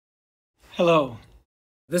Hello,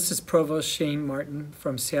 this is Provost Shane Martin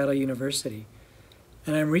from Seattle University,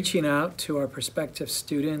 and I'm reaching out to our prospective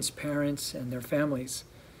students, parents, and their families.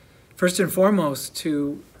 First and foremost,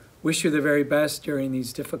 to wish you the very best during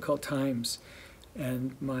these difficult times,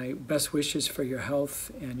 and my best wishes for your health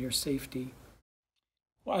and your safety.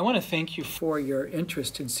 Well, I want to thank you for your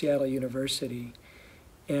interest in Seattle University,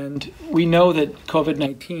 and we know that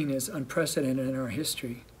COVID-19 is unprecedented in our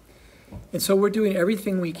history. And so we're doing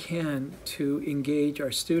everything we can to engage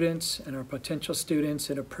our students and our potential students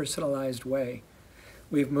in a personalized way.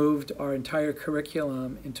 We've moved our entire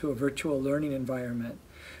curriculum into a virtual learning environment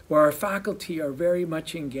where our faculty are very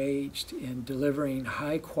much engaged in delivering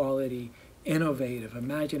high quality, innovative,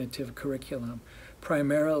 imaginative curriculum,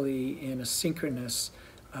 primarily in a synchronous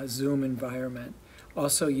Zoom environment,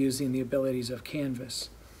 also using the abilities of Canvas.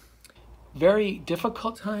 Very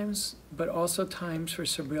difficult times, but also times for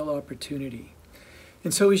some real opportunity.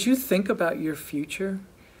 And so as you think about your future,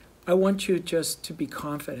 I want you just to be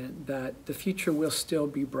confident that the future will still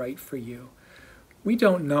be bright for you. We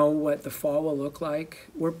don't know what the fall will look like.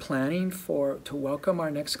 We're planning to welcome our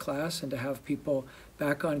next class and to have people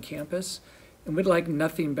back on campus, and we'd like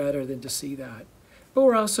nothing better than to see that. But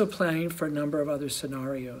we're also planning for a number of other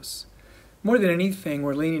scenarios. More than anything,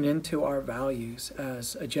 we're leaning into our values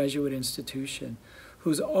as a Jesuit institution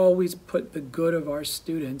who's always put the good of our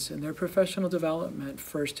students and their professional development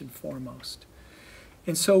first and foremost.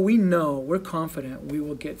 And so we're confident we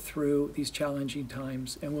will get through these challenging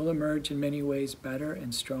times and will emerge in many ways better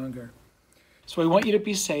and stronger. So we want you to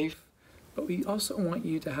be safe, but we also want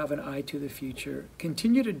you to have an eye to the future.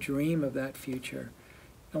 Continue to dream of that future,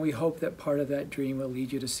 and we hope that part of that dream will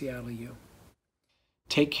lead you to Seattle U.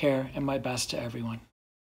 Take care, and my best to everyone.